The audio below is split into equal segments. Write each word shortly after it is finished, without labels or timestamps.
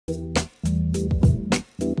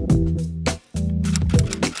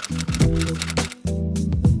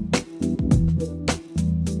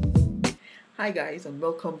Hi guys, and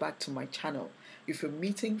welcome back to my channel. If you're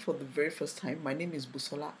meeting for the very first time, my name is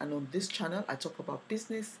Busola, and on this channel I talk about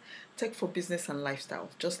business, tech for business and lifestyle,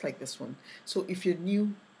 just like this one. So if you're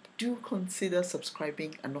new, do consider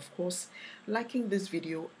subscribing and of course liking this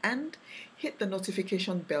video and hit the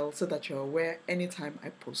notification bell so that you're aware anytime I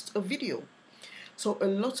post a video. So a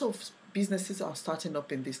lot of businesses are starting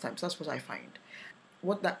up in these times. That's what I find.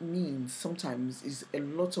 What that means sometimes is a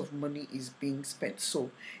lot of money is being spent. So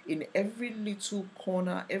in every little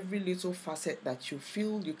corner, every little facet that you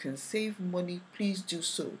feel you can save money, please do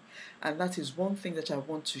so. And that is one thing that I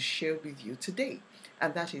want to share with you today.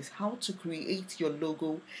 And that is how to create your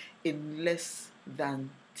logo in less than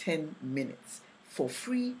 10 minutes for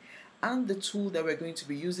free. And the tool that we're going to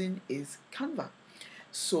be using is Canva.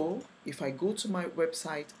 So if I go to my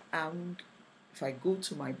website and if I go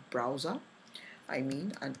to my browser,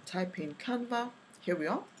 and type in Canva, here we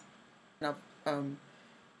are. And I've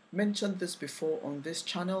mentioned this before on this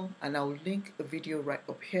channel, and I'll link a video right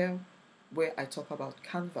up here where I talk about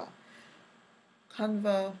Canva.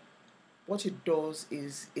 Canva, what it does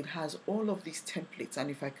is it has all of these templates,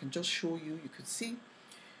 and if I can just show you, you could see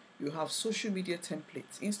you have social media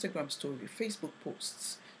templates, Instagram story, Facebook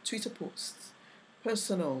posts, Twitter posts,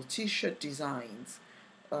 personal t-shirt designs,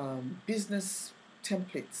 business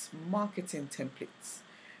templates, marketing templates,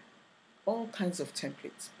 all kinds of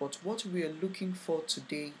templates. But what we are looking for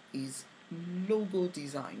today is logo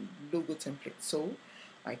design, logo templates. So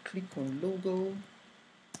I click on logo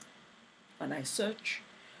and I search,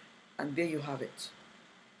 and there you have it.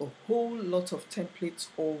 A whole lot of templates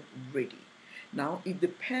already. Now it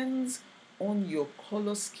depends on your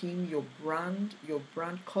color scheme, your brand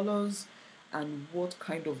colors, and what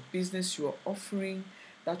kind of business you are offering.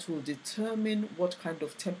 That will determine what kind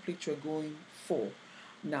of template you're going for.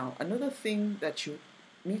 Now, another thing that you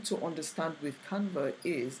need to understand with Canva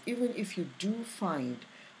is even if you do find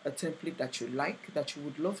a template that you like, that you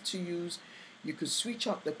would love to use, you could switch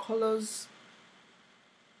out the colors,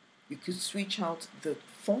 you could switch out the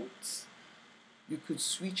fonts, you could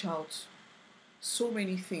switch out so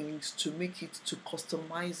many things to make it, to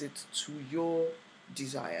customize it to your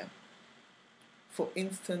desire. For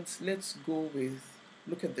instance, let's go with,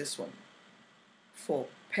 look at this one, for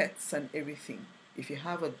pets and everything. If you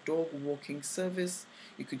have a dog walking service,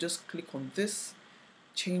 you could just click on this,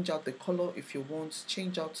 change out the color if you want,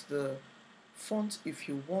 change out the font if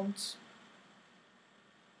you want.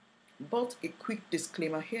 But a quick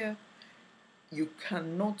disclaimer here, you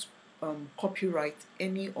cannot copyright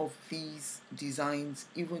any of these designs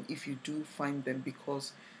even if you do find them,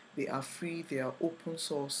 because they are free, they are open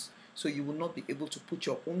source, so you will not be able to put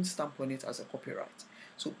your own stamp on it as a copyright.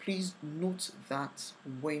 So please note that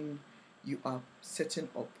when you are setting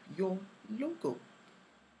up your logo.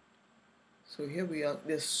 So here we are.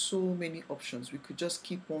 There's so many options. We could just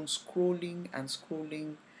keep on scrolling and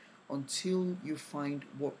scrolling until you find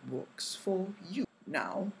what works for you.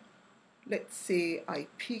 Now, let's say I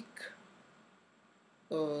pick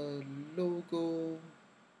a logo.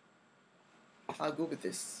 I'll go with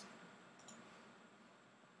this.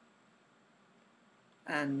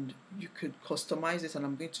 And you could customize it, and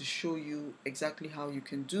I'm going to show you exactly how you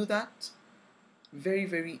can do that. Very,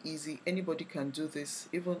 very easy. Anybody can do this.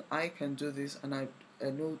 Even I can do this, and I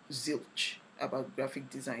know zilch about graphic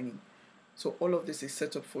designing. So all of this is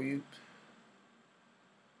set up for you.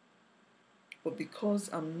 But because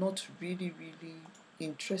I'm not really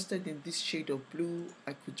interested in this shade of blue,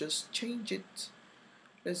 I could just change it.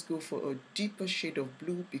 Let's go for a deeper shade of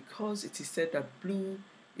blue, because it is said that blue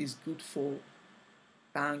is good for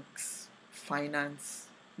banks, finance,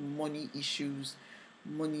 money issues,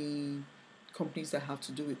 money, companies that have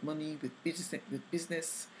to do with money, with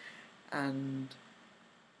business. And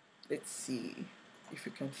let's see if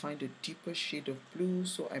we can find a deeper shade of blue.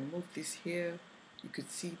 So I move this here. You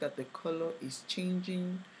could see that the color is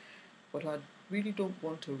changing, but I really don't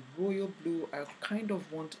want a royal blue. I kind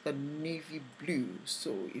of want a navy blue.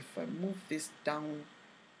 So if I move this down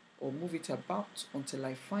or move it about until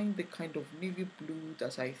I find the kind of navy blue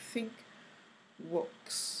that I think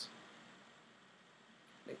works.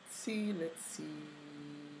 Let's see.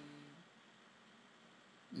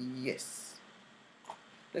 Yes,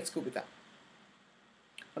 let's go with that.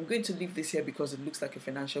 I'm going to leave this here because it looks like a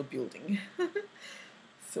financial building.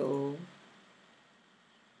 So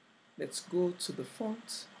let's go to the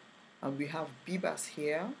font, and we have Bibas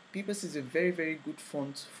here. Bibas is a very good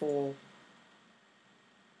font for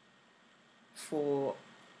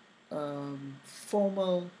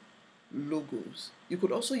formal logos. You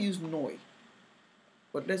could also use Noi,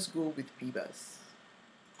 but let's go with Bibas.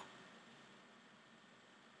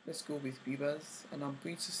 Let's go with Bibas, and I'm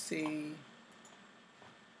going to say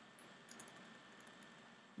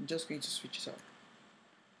I'm just going to switch it up.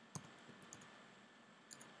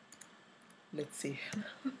 Let's say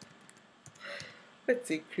let's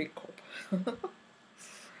say Craig Cup.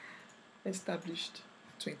 Established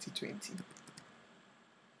 2020.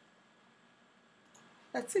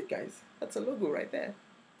 That's it, guys. That's a logo right there.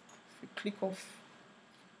 If you click off,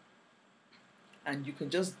 and you can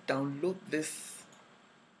just download this.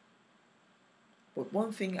 But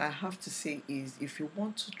one thing I have to say is, if you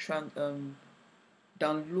want to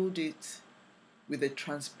download it with a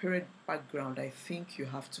transparent background, I think you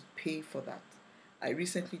have to pay for that. I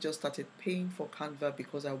recently just started paying for Canva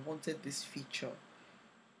because I wanted this feature.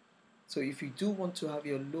 So if you do want to have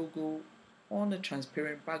your logo on a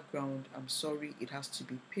transparent background, I'm sorry, it has to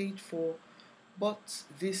be paid for, but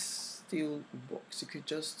this still works. You could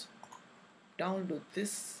just download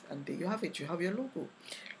this and there you have it. You have your logo.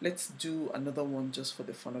 Let's do another one just for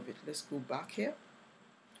the fun of it. Let's go back here.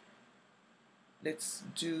 Let's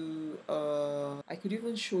do I could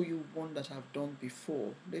even show you one that I've done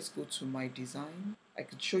before. Let's go to my design. I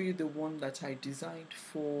could show you the one that I designed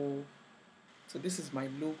for. So this is my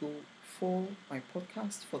logo for my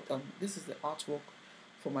podcast. This is the artwork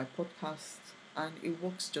for my podcast, and it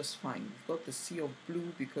works just fine. We've got the sea of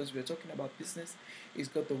blue because we're talking about business. It's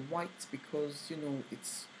got the white because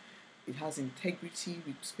it has integrity.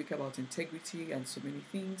 We speak about integrity and so many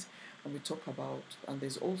things, and we talk about, and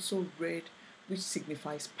there's also red, which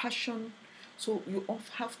signifies passion. So you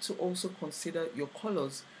have to also consider your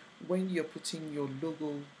colors when you're putting your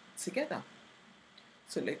logo together.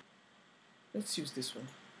 So let's use this one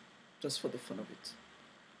just for the fun of it.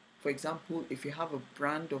 For example, if you have a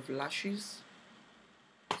brand of lashes,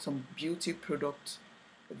 some beauty product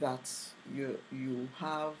that you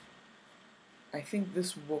have, I think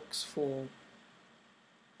this works for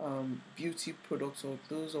beauty products or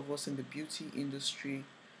those of us in the beauty industry.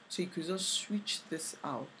 So you could just switch this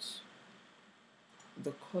out,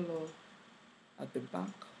 the color at the back.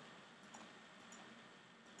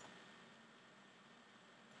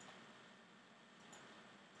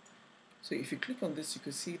 So if you click on this, you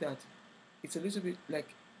can see that it's a little bit like,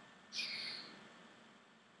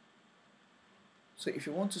 so if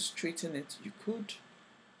you want to straighten it, you could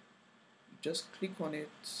just click on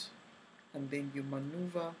it and then you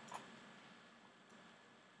maneuver.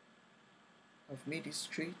 I've made it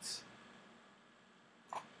straight.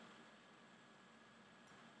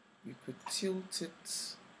 You could tilt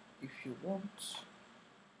it if you want.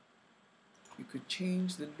 You could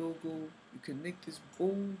change the logo. You can make this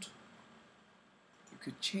bold. You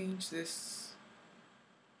could change this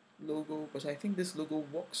logo, but I think this logo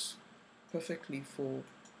works perfectly for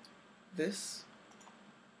this.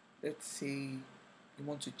 Let's say you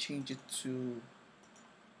want to change it to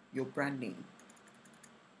your brand name.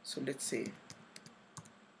 So let's say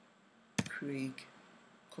Craig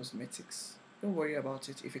Cosmetics. Don't worry about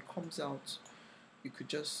it. If it comes out, you could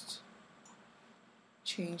just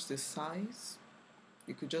change the size.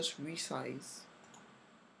 You could just resize.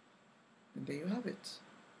 And there you have it.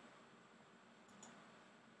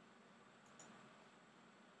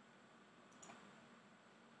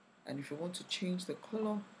 And if you want to change the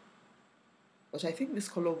color, but I think this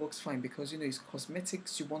color works fine because it's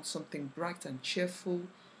cosmetics, you want something bright and cheerful.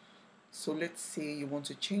 So let's say you want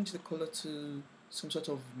to change the color to some sort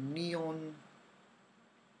of neon.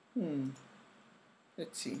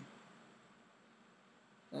 Let's see.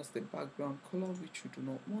 That's the background color, which you do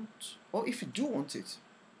not want. Or if you do want it,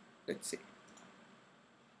 let's say, you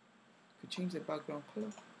could change the background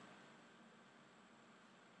color.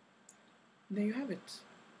 And there you have it.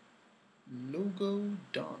 Logo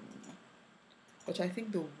done. But I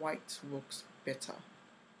think the white works better.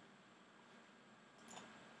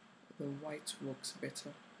 The white works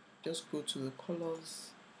better. Just go to the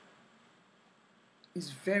colors. It's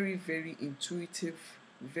very, very intuitive,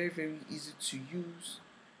 very, very easy to use,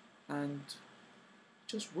 and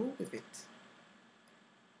just roll with it.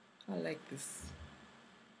 I like this.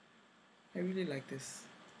 I really like this.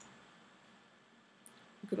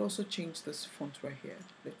 You could also change this font right here.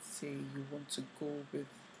 Let's say you want to go with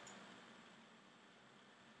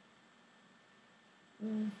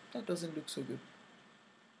that doesn't look so good.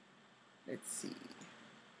 Let's see.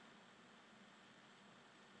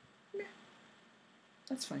 Yeah,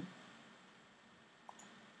 that's fine.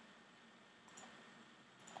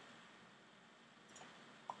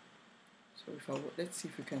 So let's see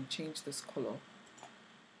if we can change this color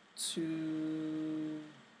to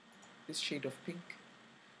this shade of pink.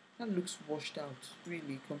 That looks washed out,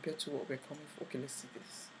 really, compared to what we're coming for. Okay, let's see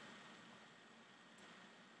this.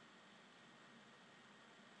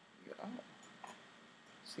 Yeah.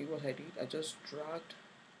 See what I did? I just dragged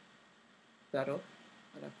that up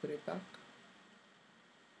and I put it back.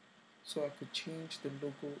 So I could change the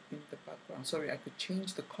logo in the background. Sorry, I could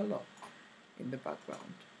change the color in the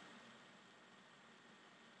background.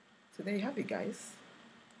 So there you have it, guys.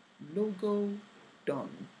 Logo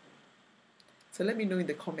done. So let me know in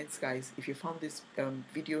the comments, guys, if you found this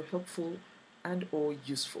video helpful and or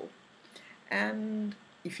useful. And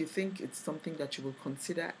if you think it's something that you will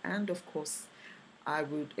consider, and of course, I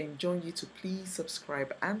would enjoin you to please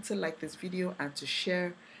subscribe and to like this video and to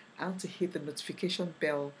share and to hit the notification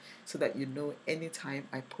bell so that you know anytime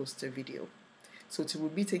I post a video. So till we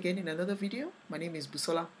meet again in another video, my name is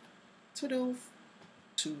Busola. Toodles.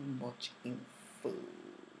 Too much info.